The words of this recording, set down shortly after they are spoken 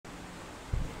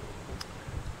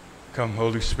Come,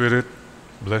 Holy Spirit,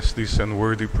 bless this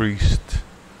unworthy priest,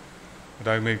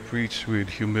 that I may preach with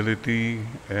humility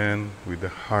and with the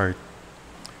heart,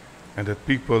 and that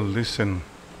people listen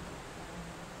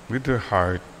with their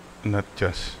heart, not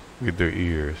just with their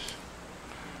ears.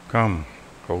 Come,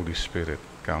 Holy Spirit,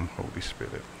 come, Holy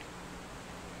Spirit.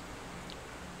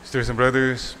 Sisters and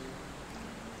brothers,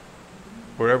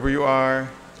 wherever you are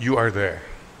there.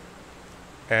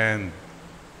 And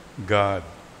God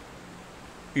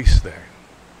is there.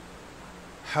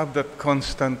 Have that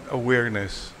constant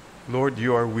awareness. Lord,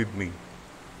 you are with me.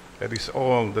 That is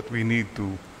all that we need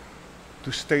to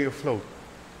stay afloat,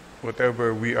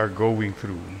 whatever we are going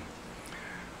through.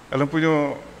 Alam po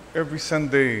nyo, every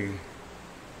Sunday,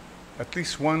 at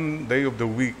least one day of the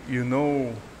week, you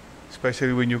know,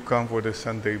 especially when you come for the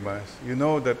Sunday Mass, you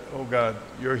know that, oh God,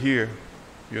 you're here.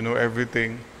 You know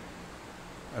everything,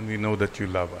 and we know that you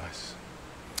love us.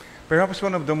 Perhaps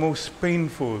one of the most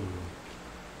painful,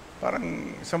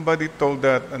 parang somebody told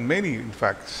that, and many in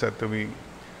fact said to me,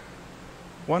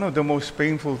 one of the most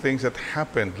painful things that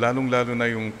happened, lalong-lalo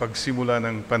na yung pagsimula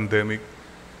ng pandemic,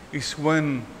 is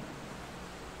when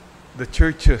the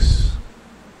churches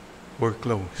were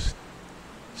closed.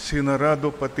 Sinarado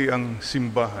pati ang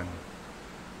simbahan.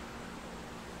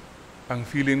 Ang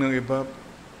feeling ng iba,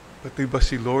 pati ba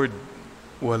si Lord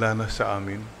wala na sa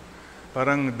amin?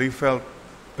 Parang they felt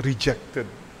rejected.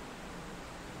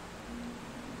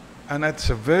 And that's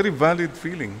a very valid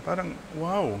feeling. Parang,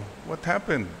 wow, what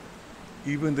happened?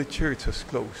 Even the church has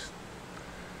closed.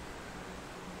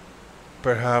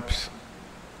 Perhaps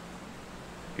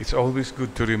it's always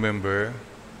good to remember,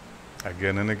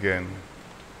 again and again,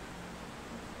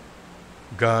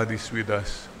 God is with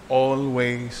us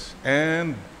always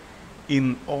and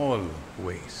in all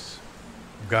ways.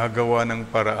 Gagawa ng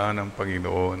paraan ng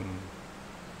Panginoon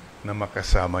na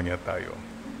makasama niya tayo.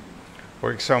 For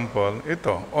example,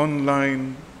 ito,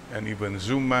 online and even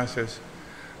Zoom masses,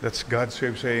 that's God's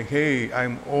way of saying, hey,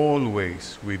 I'm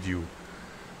always with you.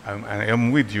 I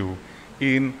am with you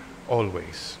in all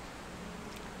ways.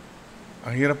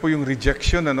 Ang hirap po yung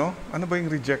rejection, ano? Ano ba yung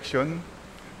rejection?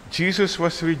 Jesus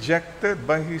was rejected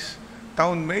by his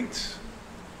townmates.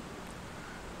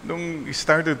 Nung he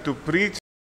started to preach,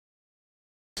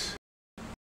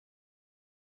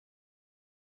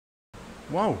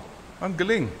 wow, ang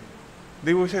galing.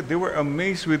 They were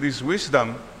amazed with his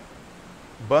wisdom,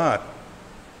 but,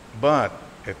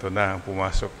 ito na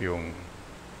pumasok yung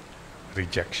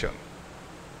rejection.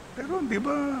 Pero di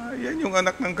ba, yan yung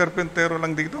anak ng karpentero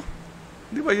lang dito?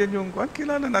 Di ba yan yung,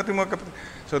 kilala natin mga karpentero?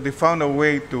 So they found a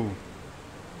way to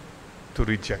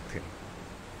reject him.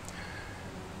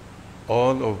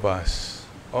 All of us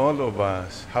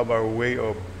have our way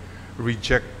of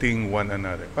rejecting one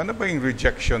another. Paano ba yung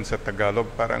rejection sa Tagalog?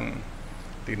 Parang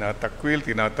tinatakwil,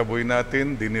 tinataboy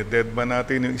natin, dinidedma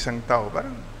natin yung isang tao.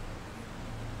 Parang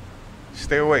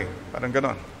stay away. Parang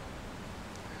ganon.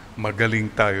 Magaling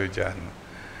tayo dyan.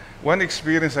 One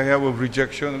experience I have of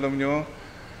rejection, alam nyo,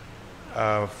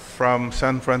 from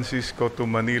San Francisco to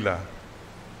Manila.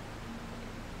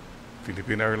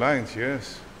 Philippine Airlines,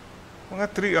 yes. Mga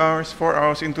 3 hours, 4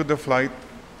 hours into the flight,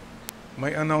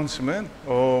 may announcement.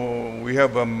 Oh, we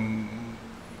have a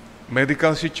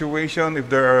medical situation. If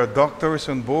there are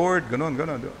doctors on board, ganon.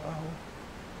 Oh,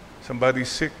 somebody's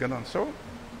sick, ganon. So,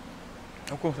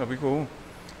 sabi ko,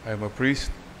 I'm a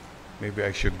priest. Maybe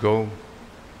I should go.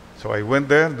 So I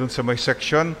went there, dun sa may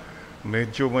section.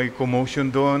 Medyo may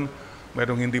commotion doon.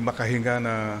 Merong hindi makahinga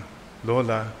na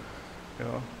lola. You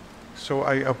know? So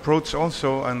I approached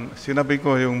also, and sinabi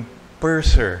ko yung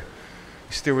purser,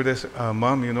 stewardess,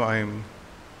 ma'am, you know, I'm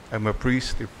a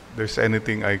priest. If there's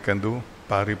anything I can do,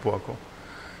 pari po ako.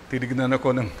 Tinignan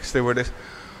ako ng stewardess.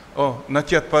 Oh, not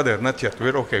yet, Father, not yet.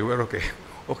 We're okay.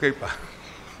 Okay pa.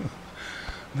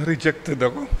 Na-rejected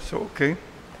ako. So, okay.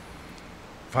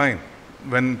 Fine.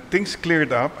 When things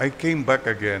cleared up, I came back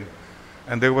again.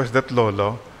 And there was that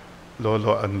lolo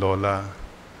and lola.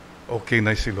 Okay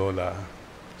na si lola.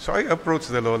 So I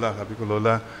approached the lola. Sabi ko,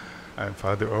 Lola, I'm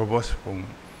Father Orbos.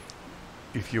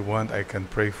 If you want, I can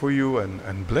pray for you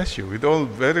and bless you. With all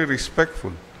very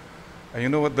respectful. And you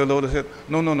know what the Lola said?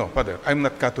 No, Father, I'm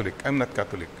not Catholic.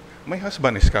 My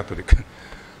husband is Catholic.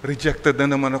 Rejected na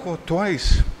naman ako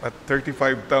twice at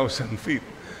 35,000 feet.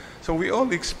 So we all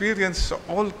experience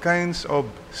all kinds of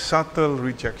subtle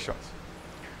rejections.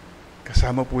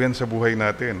 Kasama po yan sa buhay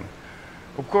natin.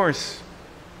 Of course,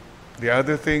 the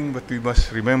other thing that we must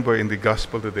remember in the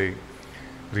gospel today,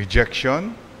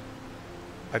 rejection,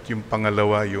 at yung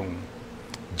pangalawa, yung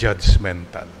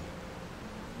judgmental.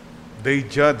 They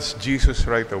judged Jesus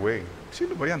right away.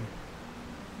 Sino ba yan?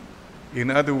 In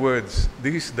other words,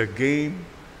 these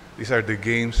are the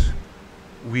games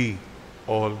we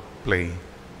all play.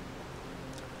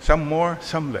 Some more,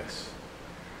 some less.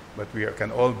 But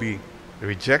can all be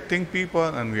rejecting people,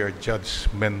 and we are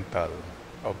judgmental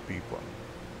of people.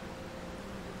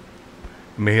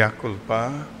 Mea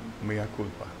culpa, mea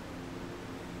culpa.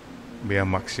 Mea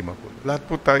maxima culpa. Lahat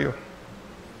po tayo.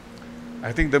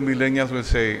 I think the millennials will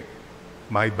say,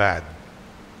 my bad.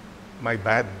 My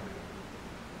bad.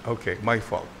 Okay, my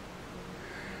fault.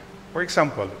 For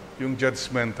example, yung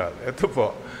judgmental. Ito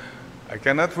po, I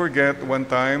cannot forget one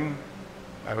time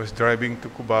I was driving to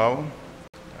Cubao.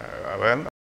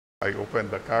 I opened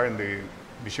the car in the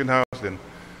mission house, then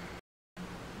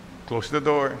closed the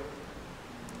door.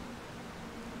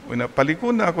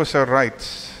 Paliko na ako sa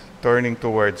rights, turning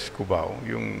towards Cubao,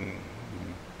 yung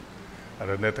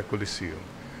Araneta Coliseum.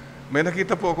 May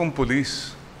nakita po akong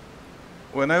pulis.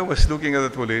 When I was looking at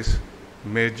the police,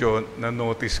 medyo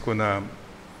na-notice ko na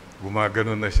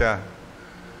gumaganon na siya.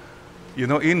 You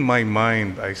know, in my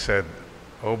mind, I said,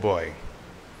 oh boy,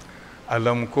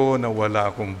 alam ko na wala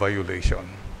akong violation.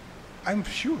 I'm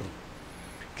sure.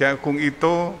 Kaya kung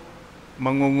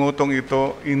mangungutong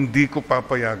ito, hindi ko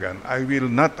papayagan. I will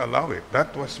not allow it.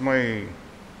 That was my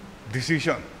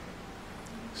decision.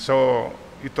 So,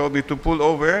 he told me to pull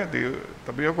over.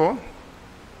 Tabi ako.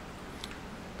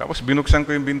 Tapos binuksan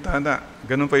ko yung bintana.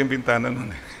 Ganun pa yung bintana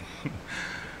nun.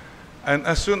 And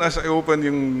as soon as I open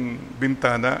yung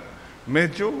bintana,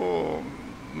 medyo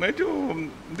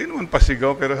hindi naman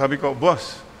pasigaw, pero sabi ko,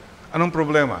 boss, anong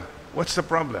problema? What's the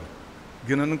problem?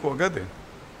 Ginanon ko agad eh.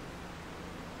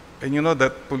 And you know,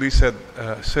 that police said,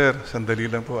 sir, sandali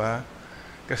lang po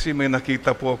kasi may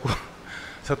nakita po ako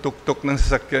sa tuktok ng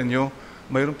sasakyan nyo.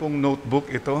 Mayroon pong notebook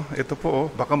ito. Ito po,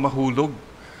 baka mahulog.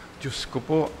 Diyos ko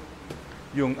po.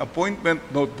 Yung appointment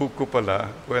notebook ko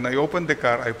pala, when I opened the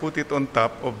car, I put it on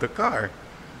top of the car.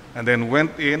 And then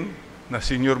went in, na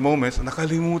senior moments,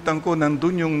 nakalimutan ko,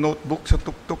 nandun yung notebook sa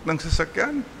tuktok ng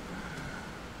sasakyan.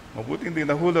 Mabuti hindi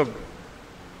nahulog.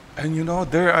 And you know,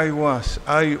 there I was.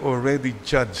 I already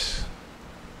judged.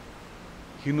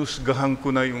 Hinusgahan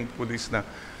ko na yung pulis na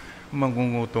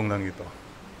mangungutong lang ito.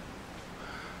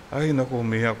 Ay, naku,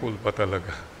 mea culpa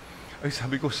talaga. Ay,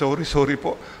 sabi ko, sorry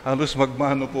po. Halos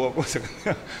magmano po ako sa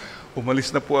kanya. Umalis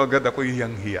na po agad ako,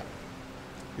 hiyang-hiya.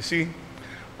 You see,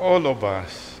 all of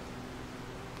us,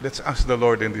 let's ask the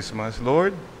Lord in this Mass,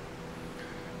 Lord,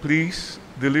 please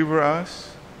deliver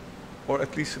us, or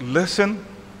at least lessen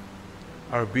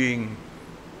our being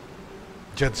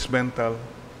judgmental,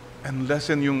 and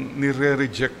lessen yung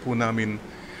nire-reject po namin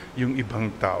yung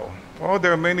ibang tao. Oh,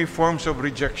 there are many forms of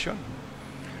rejection.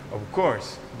 Of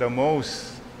course, the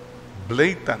most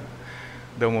blatant,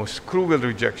 the most cruel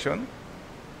rejection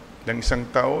ng isang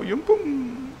tao, yung pong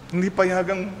hindi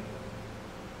payagang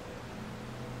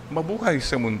mabuhay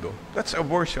sa mundo. That's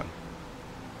abortion.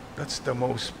 That's the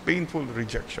most painful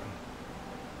rejection.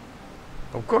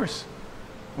 Of course,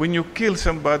 when you kill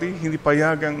somebody, hindi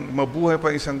payagang mabuhay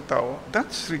pa isang tao,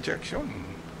 that's rejection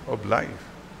of life.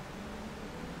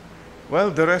 Well,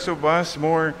 the rest of us,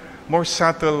 more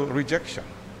subtle rejection.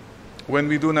 When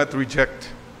we do not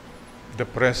reject the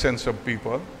presence of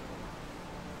people,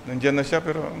 nandiyan na siya,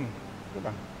 pero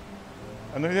wala.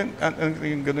 Ano yan?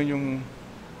 Yung ganun yung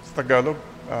sa Tagalog,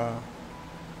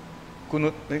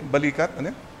 kunot, balikat,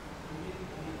 ano yan?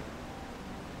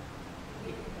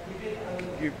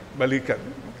 Balikat.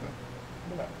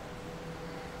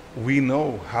 We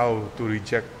know how to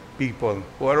reject people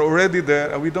who are already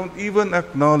there, and we don't even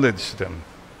acknowledge them.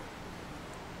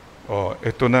 Oh,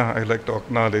 ito na, I like to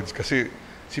acknowledge kasi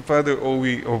si Father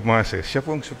Owie of Masses, siya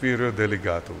po ang superior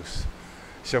delegatus.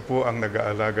 Siya po ang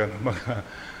nag-aalaga ng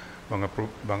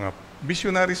mga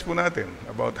missionaries po natin,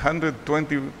 about 120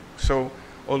 so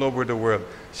all over the world.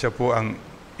 Siya po ang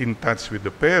in touch with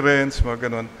the parents, mga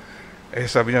ganon.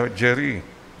 Eh sabi niya, Jerry,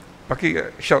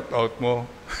 paki-shout out mo.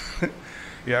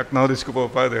 I-acknowledge ko po,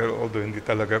 Father, although hindi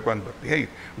talaga kwan. But hey,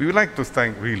 we would like to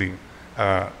thank really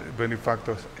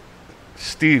benefactors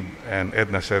Steve and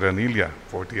Edna Seranilla,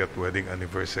 40th wedding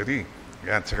anniversary.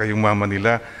 Yan, saka yung mama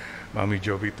nila, Mami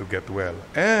Jovi, to get well.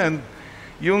 And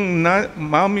yung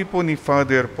mami po ni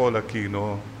Father Paul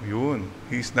Aquino, yun,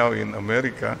 he's now in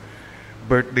America.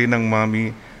 Birthday ng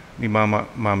mami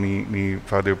ni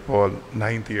Father Paul,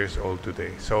 90 years old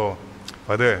today. So,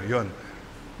 Father, yun,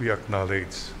 we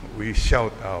acknowledge, we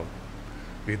shout out,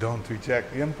 we don't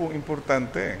reject. Yan po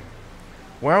importante.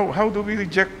 Wow, how do we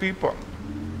reject people?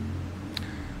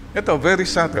 Ito, very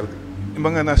subtle. Yung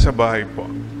mga nasa bahay po.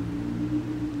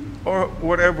 Or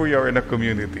wherever you are in a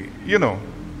community. You know,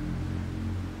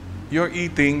 you're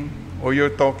eating or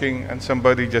you're talking and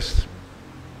somebody just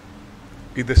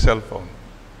with the cellphone.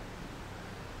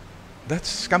 That's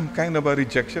some kind of a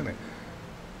rejection.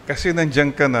 Kasi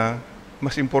nandiyan ka na,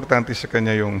 mas importante sa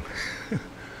kanya yung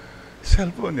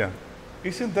cellphone niya.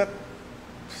 Isn't that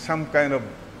some kind of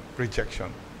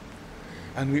rejection?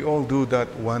 And we all do that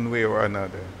one way or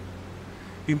another.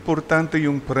 Importante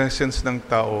yung presence ng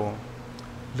tao.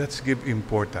 Let's give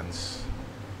importance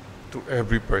to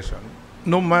every person.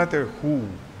 No matter who.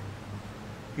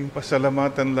 Yung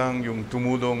pasalamatan lang, yung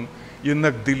tumulong, yung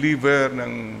nag-deliver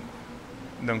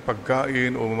ng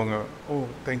pagkain o mga, oh,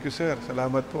 thank you sir,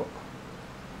 salamat po.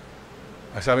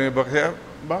 Sabi niya,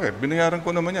 bakit? Binayaran ko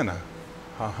naman yan ha.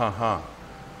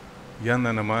 Yan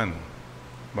na naman,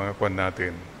 mga kwan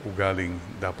natin, ugaling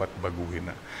dapat baguhin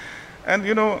na. And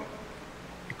you know,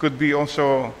 it could be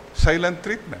also silent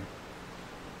treatment.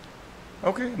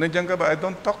 Okay, nandiyan ka ba? I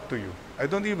don't talk to you. I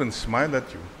don't even smile at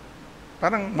you.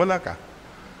 Parang wala ka.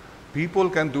 People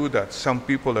can do that. Some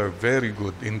people are very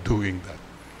good in doing that.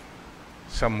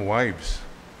 Some wives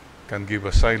can give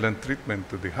a silent treatment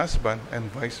to the husband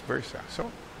and vice versa. So,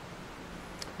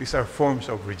 these are forms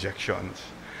of rejections.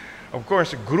 Of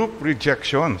course, group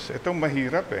rejections. Itong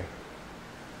mahirap eh.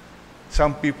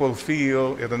 Some people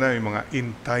feel, ito na yung mga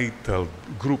entitled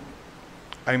group.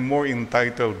 I'm more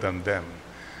entitled than them.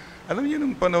 Alam niyo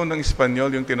nung panahon ng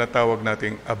Espanyol, yung tinatawag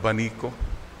nating abanico?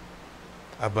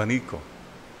 Abanico.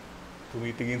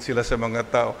 Tumitingin sila sa mga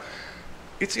tao.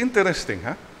 It's interesting,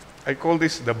 ha? I call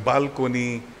this the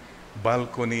balconaje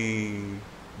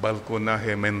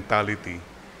mentality.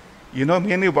 You know,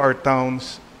 many of our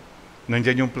towns,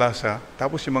 nandyan yung plaza,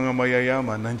 tapos yung mga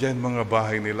mayayaman, nandyan mga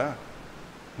bahay nila.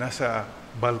 Nasa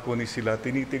balcony sila,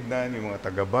 tinitignan yung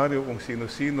mga taga-baryo, kung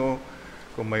sino-sino,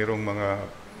 kung mayroong mga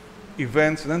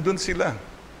events, nandun sila.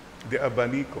 The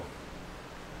abanico,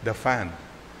 the fan.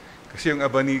 Kasi yung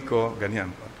abanico,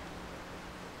 ganyan.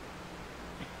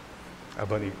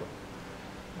 Abanico.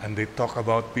 And they talk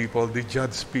about people, they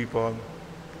judge people.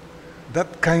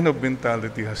 That kind of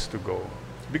mentality has to go.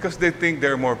 Because they think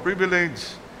they're more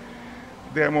privileged,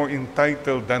 they're more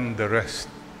entitled than the rest.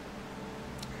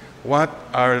 What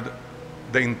are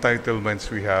the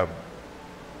entitlements we have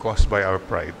caused by our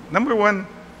pride? Number one,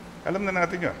 alam na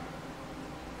natin yun.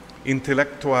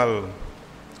 Intellectual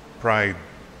pride,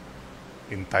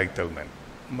 entitlement.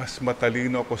 Mas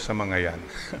matalino ako sa mga yan.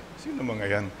 Sino mga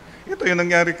yan? Ito yung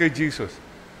nangyari kay Jesus.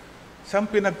 Saan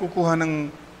pinagkukuha ng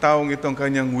taong itong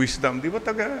kanyang wisdom? Di ba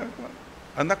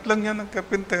anak lang yan ng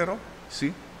kapintero?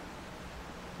 See?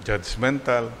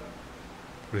 Judgmental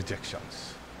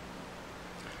rejections.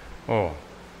 Oh.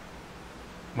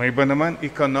 May iba naman,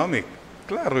 economic.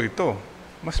 Klaro ito.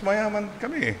 Mas mayaman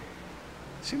kami.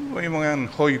 Sino ba yung mga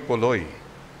hoy poloy?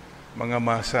 Mga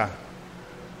masa.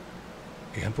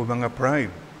 Yan po mga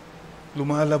pride.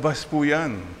 Lumalabas po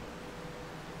yan.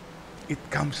 It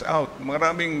comes out.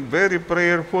 Maraming very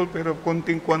prayerful pero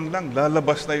konting kwan lang.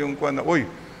 Lalabas na yung kwan na, oy,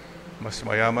 mas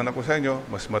mayaman ako sa inyo,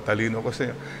 mas matalino ako sa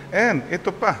inyo. And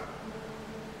ito pa,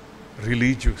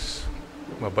 religious.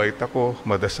 Mabait ako,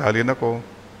 madasalin ako.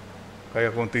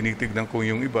 Kaya kung tinitignan ko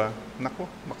yung iba, nako,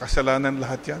 makasalanan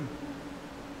lahat yan.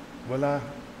 Wala.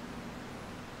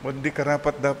 Hindi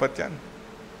karapat-dapat yan.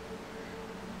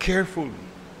 Careful.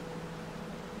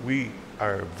 We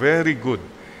are very good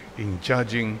in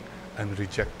judging and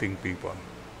rejecting people,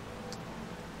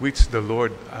 which the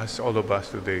Lord asks all of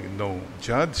us today, no,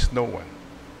 judge no one.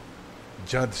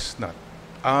 Judge not.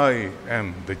 I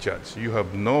am the judge. You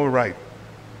have no right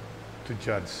to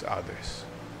judge others.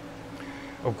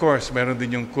 Of course, meron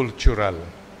din yung cultural.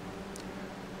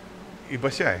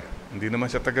 Iba siya eh. Hindi naman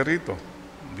siya taga rito.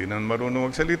 Hindi naman marunong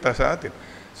magsalita sa atin.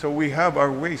 So we have our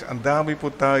ways. Ang dami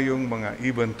po tayong mga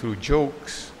even through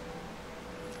jokes.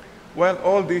 Well,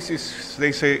 all this is,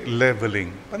 they say,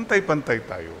 leveling. Pantay-pantay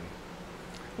tayo.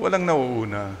 Walang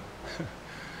nauuna.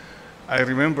 I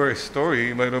remember a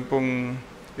story, mayroon pong,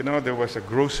 there was a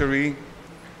grocery,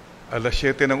 alas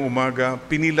 7 ng umaga,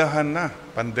 pinilahan na,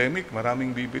 pandemic,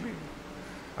 maraming bibili.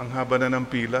 Ang haba na ng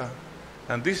pila.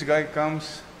 And this guy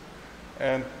comes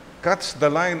and cuts the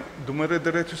line,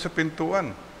 dumire-diretso sa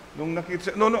pintuan. Nung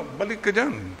nakita siya, no, balik ka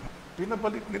dyan.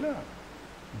 Pinabalik nila.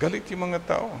 Galit yung mga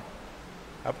tao.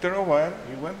 After a while,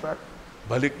 he went back.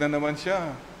 Balik na naman siya.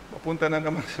 Papunta na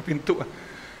naman sa pintuan.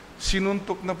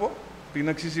 Sinuntok na po.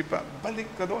 Pinagsisipa. Balik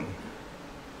ka doon.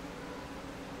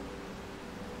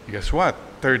 Guess what?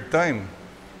 Third time,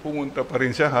 pumunta pa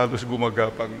rin siya. Halos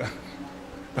gumagapang na.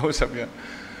 Tapos sabi niya,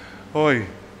 hoy,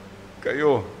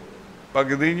 kayo, pag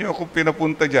hindi niyo ako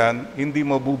pinapunta dyan, hindi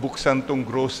mabubuksan tong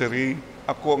grocery.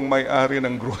 Ako ang may-ari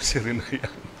ng grocery na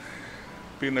yan.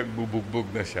 Pinagbubugbog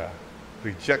na siya.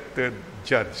 Rejected,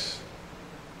 judge.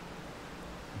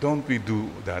 Don't we do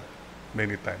that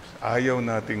many times? Ayaw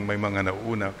nating may mga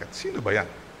nauna. Sino ba yan?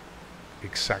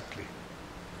 Exactly.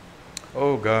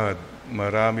 Oh God,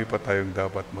 marami pa tayong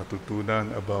dapat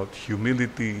matutunan about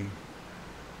humility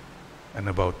and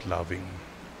about loving.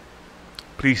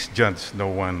 Please judge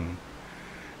no one.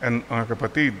 And mga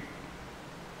kapatid,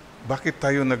 bakit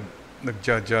tayo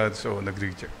nag-judge o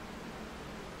nag-reject?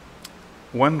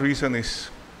 One reason is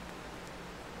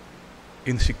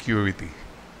insecurity.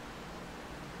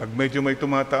 Pag medyo may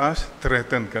tumataas,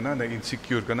 threatened ka na,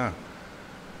 na-insecure ka na.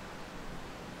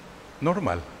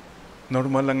 Normal.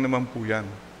 Normal lang naman po yan.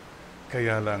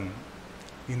 Kaya lang,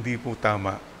 hindi po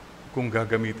tama kung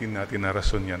gagamitin natin na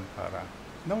rason yan para.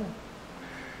 No.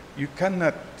 You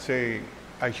cannot say,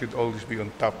 I should always be on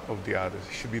top of the others.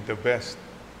 I should be the best.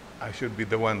 I should be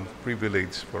the one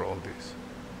privileged for all this.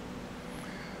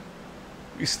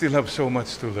 We still have so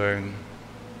much to learn.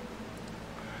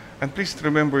 And please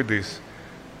remember this.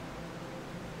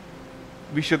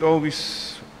 We should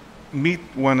always meet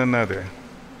one another.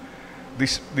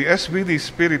 The SBD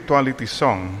Spirituality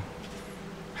song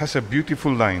has a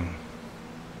beautiful line.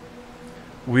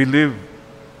 We live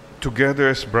together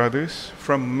as brothers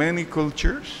from many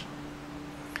cultures.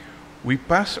 We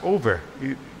pass over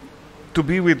to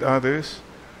be with others,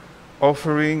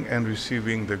 offering and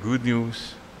receiving the good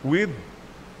news with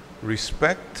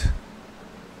respect,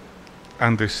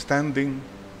 understanding,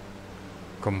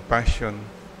 compassion,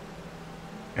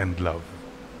 and love.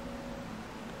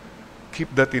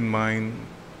 Keep that in mind.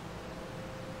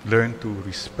 Learn to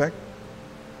respect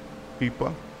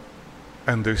people,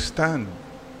 understand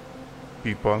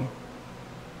people,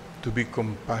 to be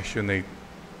compassionate,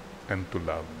 and to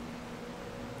love.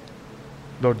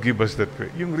 Lord, give us that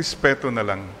grace. Yung respeto na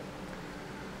lang.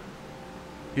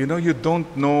 You know, you don't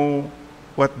know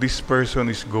what this person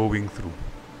is going through.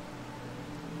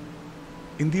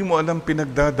 Hindi mo alam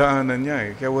pinagdadaanan niya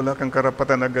eh. Kaya wala kang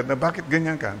karapatan agad na, bakit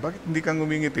ganyan ka? Bakit hindi kang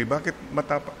ngumingiti? Bakit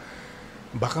matapa?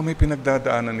 Baka may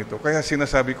pinagdadaanan ito. Kaya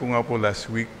sinasabi ko nga po last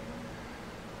week,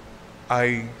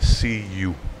 I see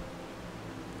you.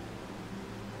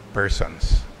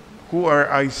 Persons. Who are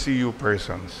ICU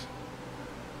persons?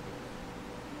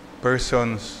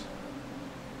 Persons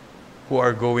who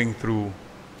are going through,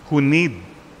 who need,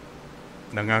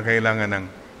 nangangailangan ng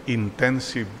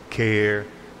intensive care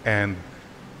and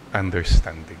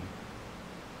understanding.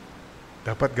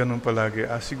 Dapat ganun palagi.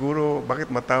 Siguro, bakit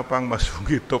matapang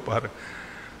masugid to para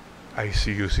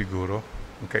ICU siguro?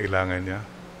 Ang kailangan niya.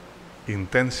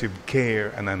 Intensive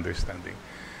care and understanding.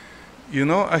 You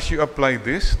know, as you apply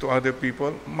this to other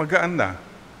people, magaan na.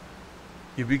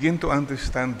 You begin to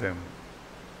understand them.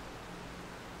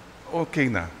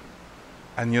 Okay na.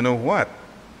 And you know what?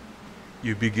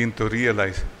 You begin to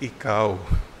realize, ikaw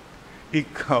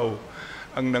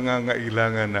ang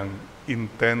nangangailangan ng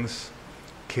intense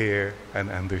care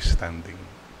and understanding.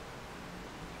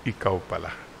 Ikaw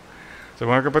pala. So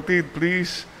mga kapatid,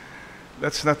 please,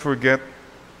 let's not forget,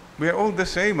 we are all the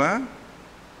same, ha?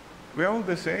 We are all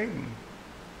the same.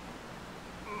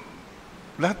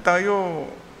 Lahat tayo,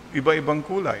 iba-ibang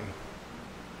kulay.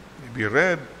 Maybe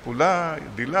red, pula,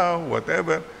 dilaw,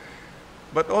 whatever.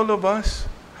 But all of us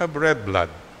have red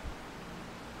blood.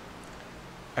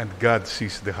 And God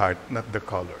sees the heart, not the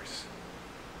colors.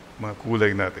 Mga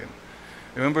kulay natin.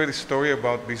 Remember the story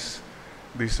about this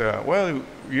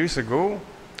years ago,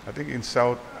 I think in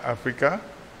South Africa,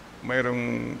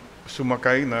 mayroong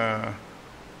sumakay na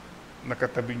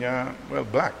nakatabi niya,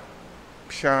 black.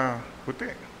 Siya puti.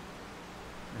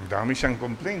 Dami siyang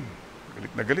complain.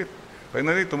 Galit na galit.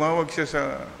 Finally, tumawag siya sa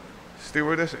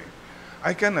stewardess.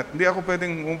 I cannot. Hindi ako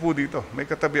pwedeng umupo dito. May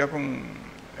katabi akong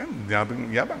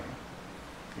yabang.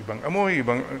 Ibang amoy,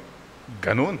 ibang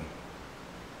ganun.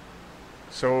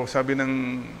 So, sabi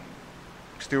ng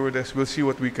stewardess, we'll see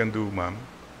what we can do, ma'am.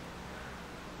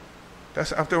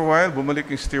 Tapos after a while,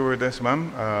 bumalik yung stewardess,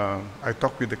 ma'am. I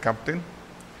talked with the captain.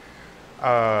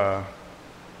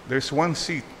 There's one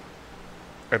seat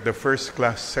at the first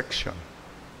class section.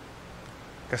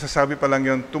 Kasasabi pa lang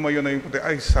yun, tumayo na yung puti.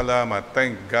 Ay, salamat,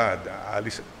 thank God.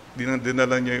 Alis,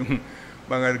 dinala niya yung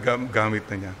mga gamit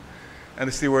na niya.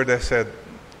 And the stewardess said,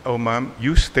 oh ma'am,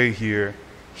 you stay here.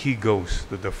 He goes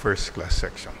to the first class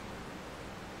section.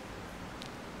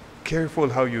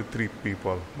 Careful how you treat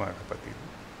people, mga kapatid.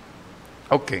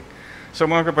 Okay. So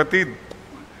mga kapatid,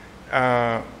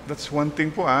 that's one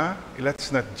thing po.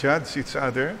 Let's not judge each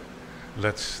other.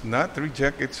 Let's not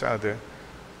reject each other.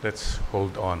 Let's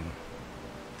hold on.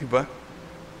 Diba?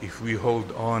 If we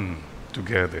hold on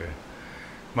together.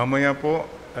 Mamaya po,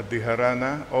 at the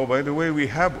harana, by the way, we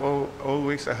have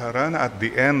always a harana at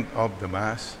the end of the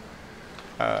Mass.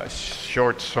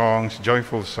 short songs,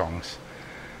 joyful songs.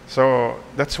 So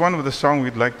that's one of the songs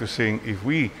we'd like to sing if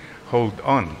we hold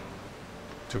on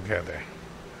together.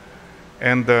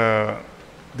 And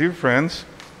dear friends,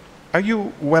 are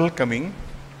you welcoming?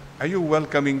 Are you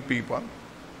welcoming people?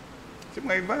 Kasi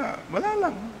mga iba, wala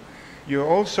lang. You're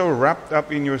also wrapped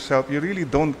up in yourself. You really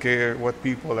don't care what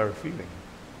people are feeling.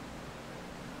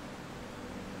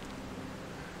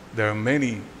 There are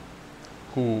many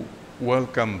who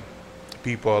welcome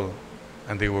people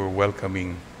and they were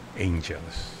welcoming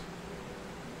angels.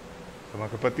 So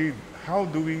mga kapatid,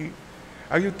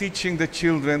 are you teaching the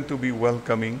children to be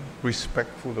welcoming,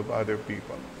 respectful of other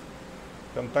people?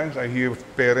 Sometimes I hear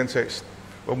parents say,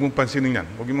 huwag mong pansinin yan,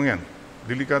 huwag mong yan,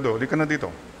 delikado, di ka na dito.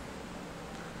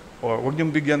 Or huwag niyong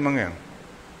bigyan mga yan.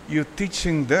 You're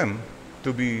teaching them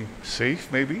to be safe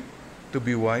maybe, to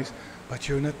be wise, but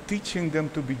you're not teaching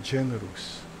them to be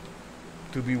generous,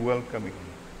 to be welcoming.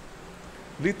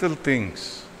 Little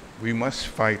things, we must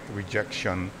fight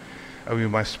rejection, and we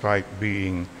must fight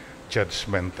being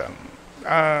judgmental.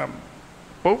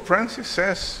 Pope Francis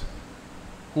says,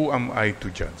 who am I to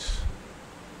judge?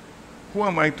 Who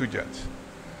am I to judge?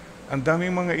 Ang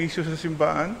daming mga issues sa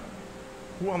simbahan,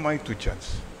 who am I to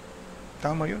judge?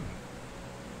 Tama yun.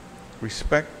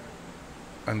 Respect,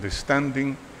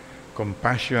 understanding,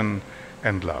 compassion,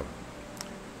 and love.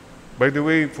 By the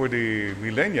way, for the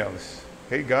millennials,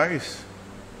 hey guys,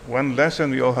 one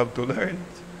lesson we all have to learn.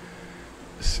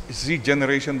 Z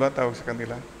generation ba tawag sa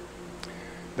kanila?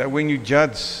 That when you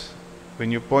judge,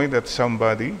 when you point at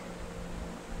somebody,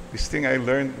 this thing I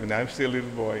learned when I was still a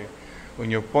little boy, when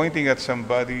you're pointing at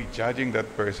somebody, judging that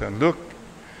person, look,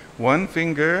 one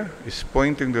finger is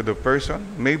pointing to the person,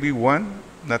 maybe one,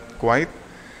 not quite,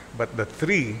 but the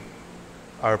three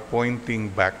are pointing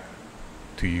back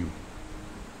to you.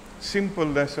 Simple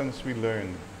lessons we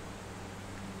learn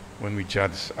when we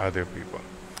judge other people.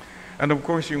 And of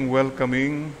course, yung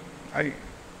welcoming, I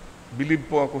believe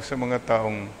po ako sa mga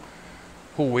taong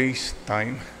who waste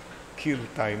time, kill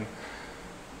time,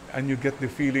 and you get the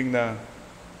feeling na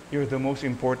you're the most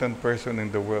important person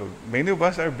in the world. Many of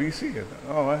us are busy.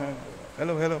 Oh,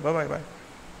 hello, bye-bye.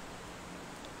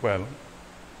 Well,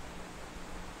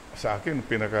 sa akin,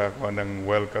 pinakakuha ng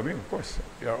welcoming, of course,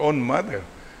 your own mother.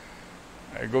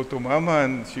 I go to mama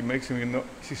and she makes me know,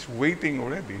 she's waiting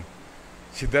already.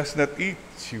 She does not eat.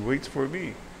 She waits for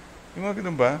me. Yung mga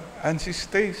ganun ba? And she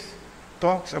stays,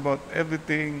 talks about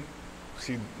everything.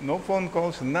 No phone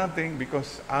calls, nothing,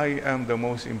 because I am the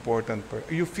most important person.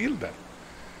 You feel that.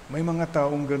 May mga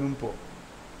taong ganun po.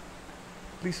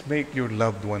 Please make your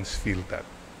loved ones feel that.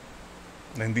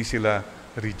 Na hindi sila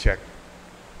reject.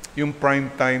 Yung prime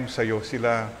time sa'yo,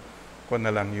 sila, kung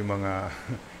na lang yung mga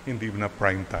hindi na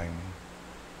prime time.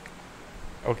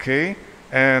 Okay?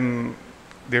 And,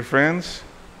 dear friends,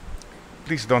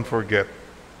 please don't forget,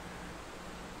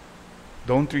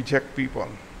 don't reject people.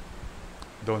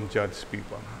 Don't judge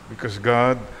people. Because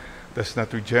God does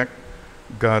not reject,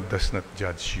 God does not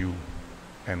judge you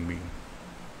and me.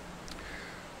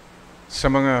 Sa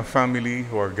mga family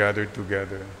who are gathered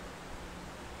together,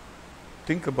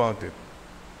 think about it.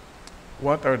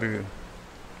 What are the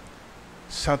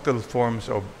subtle forms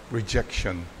of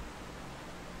rejection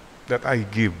that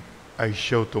I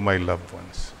show to my loved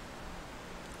ones?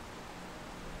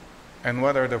 And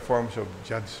what are the forms of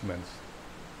judgments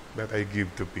that I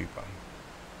give to people?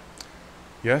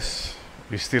 Yes,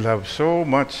 we still have so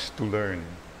much to learn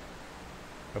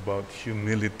about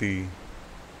humility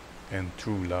and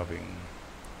true loving.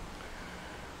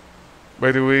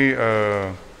 By the way,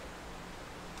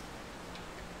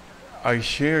 I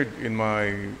shared in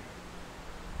my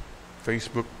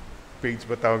Facebook page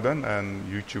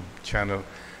and YouTube channel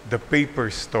the paper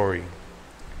story.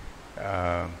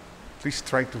 Please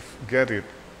try to get it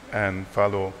and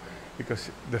follow, because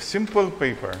the simple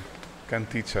paper can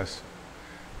teach us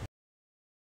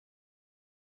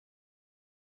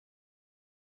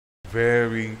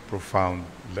very profound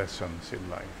lessons in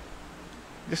life.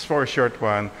 Just for a short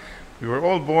one, we were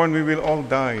all born, we will all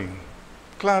die.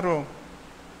 Claro,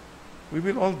 we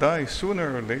will all die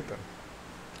sooner or later.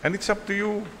 And it's up to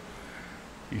you.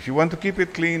 If you want to keep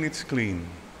it clean, it's clean.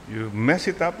 You mess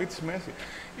it up, it's messy.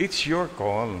 It's your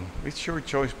call. It's your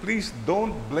choice. Please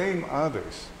don't blame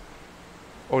others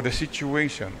or the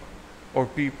situation or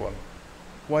people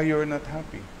why you're not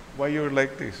happy, why you're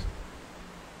like this.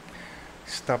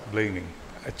 Stop blaming.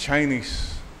 A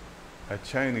Chinese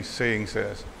saying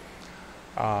says,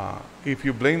 if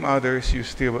you blame others, you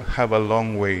still have a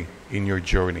long way in your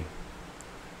journey.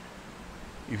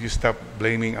 If you stop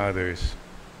blaming others,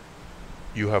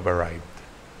 you have arrived.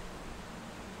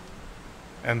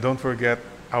 And don't forget,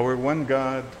 our one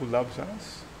God who loves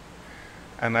us,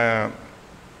 and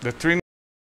the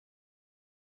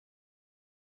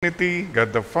Trinity,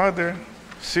 God the Father,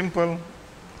 simple,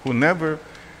 who never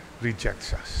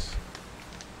rejects us.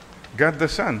 God the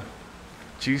Son,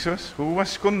 Jesus, who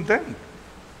was condemned,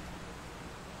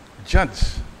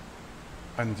 judged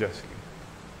unjustly.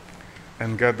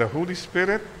 And God the Holy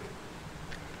Spirit,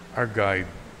 our guide.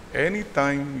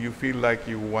 Anytime you feel like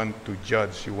you want to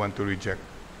judge, you want to reject,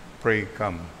 pray,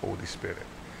 come, Holy Spirit.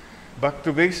 Back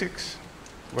to basics.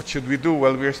 What should we do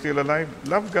while we are still alive?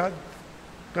 Love God.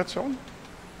 That's all.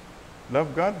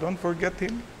 Love God. Don't forget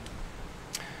Him.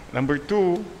 Number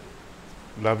 2,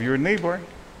 love your neighbor.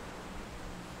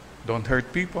 Don't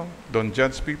hurt people. Don't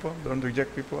judge people. Don't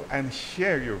reject people. And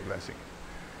share your blessing.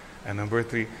 And number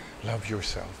 3, love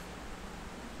yourself.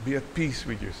 Be at peace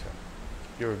with yourself.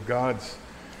 You're God's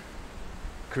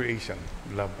creation,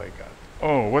 loved by God.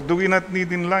 Oh, what do we not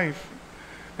need in life?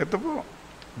 Ito po,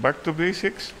 back to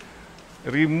basics.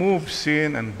 Remove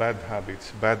sin and bad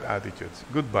habits, bad attitudes.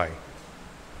 Goodbye.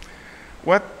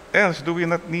 What else do we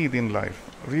not need in life?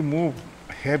 Remove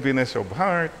heaviness of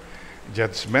heart,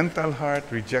 judgmental heart,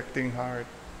 rejecting heart.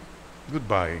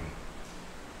 Goodbye.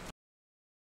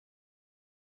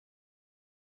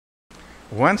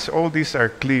 Once all these are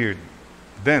cleared,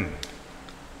 then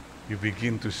you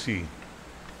begin to see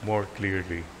more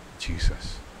clearly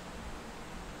Jesus.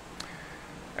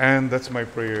 And that's my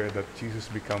prayer, that Jesus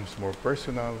becomes more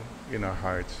personal in our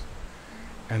hearts,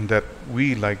 and that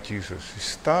we, like Jesus,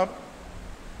 stop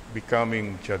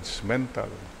becoming judgmental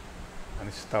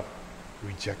and stop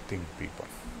rejecting people.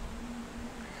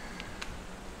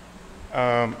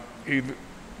 If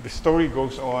the story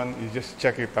goes on, you just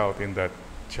check it out in that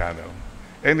channel.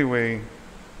 Anyway,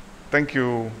 thank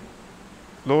you,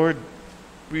 Lord.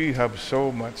 We have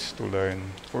so much to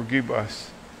learn. Forgive us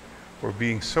for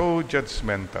being so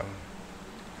judgmental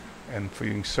and for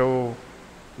being so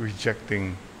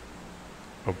rejecting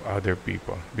of other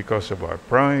people because of our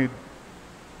pride,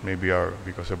 maybe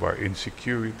because of our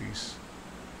insecurities,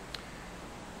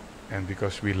 and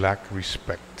because we lack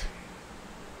respect.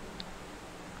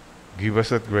 Give us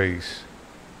that grace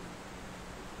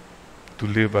to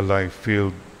live a life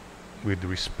filled with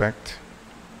respect,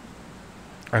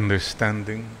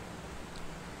 understanding,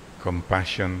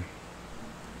 compassion,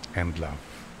 and love.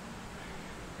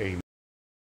 Amen.